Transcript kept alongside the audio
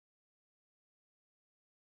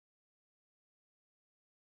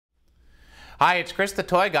Hi, it's Chris the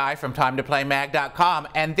Toy Guy from TimeToPlayMag.com,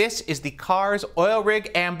 and this is the Cars Oil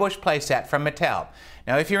Rig Ambush playset from Mattel.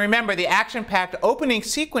 Now, if you remember the action-packed opening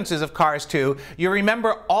sequences of Cars 2, you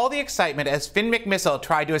remember all the excitement as Finn McMissile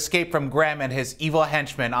tried to escape from Grem and his evil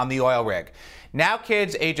henchmen on the oil rig. Now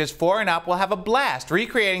kids ages 4 and up will have a blast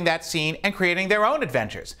recreating that scene and creating their own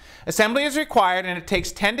adventures. Assembly is required and it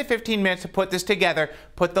takes 10 to 15 minutes to put this together.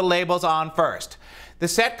 Put the labels on first. The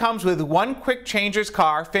set comes with one quick changer's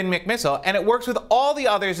car, Finn McMissile, and it works with all the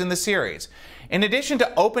others in the series. In addition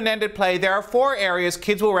to open-ended play, there are 4 areas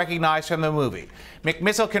kids will recognize from the movie.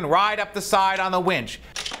 McMissile can ride up the side on the winch.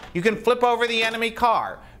 You can flip over the enemy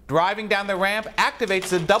car. Driving down the ramp activates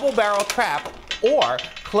the double-barrel trap, or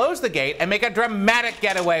close the gate and make a dramatic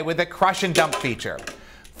getaway with the crush and dump feature.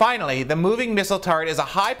 Finally, the moving missile turret is a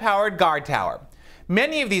high-powered guard tower.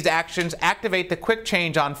 Many of these actions activate the quick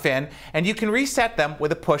change on Finn, and you can reset them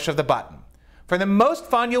with a push of the button. For the most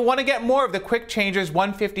fun, you'll want to get more of the Quick Changer's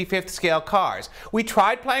 1/55th scale cars. We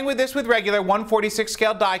tried playing with this with regular 1/46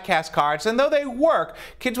 scale die-cast cards, and though they work,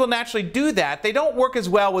 kids will naturally do that, they don't work as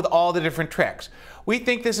well with all the different tricks. We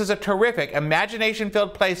think this is a terrific,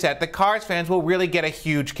 imagination-filled playset that Cars fans will really get a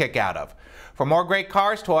huge kick out of. For more great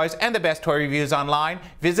Cars toys and the best toy reviews online,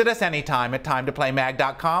 visit us anytime at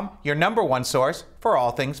TimeToPlayMag.com, your #1 source for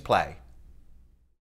all things play.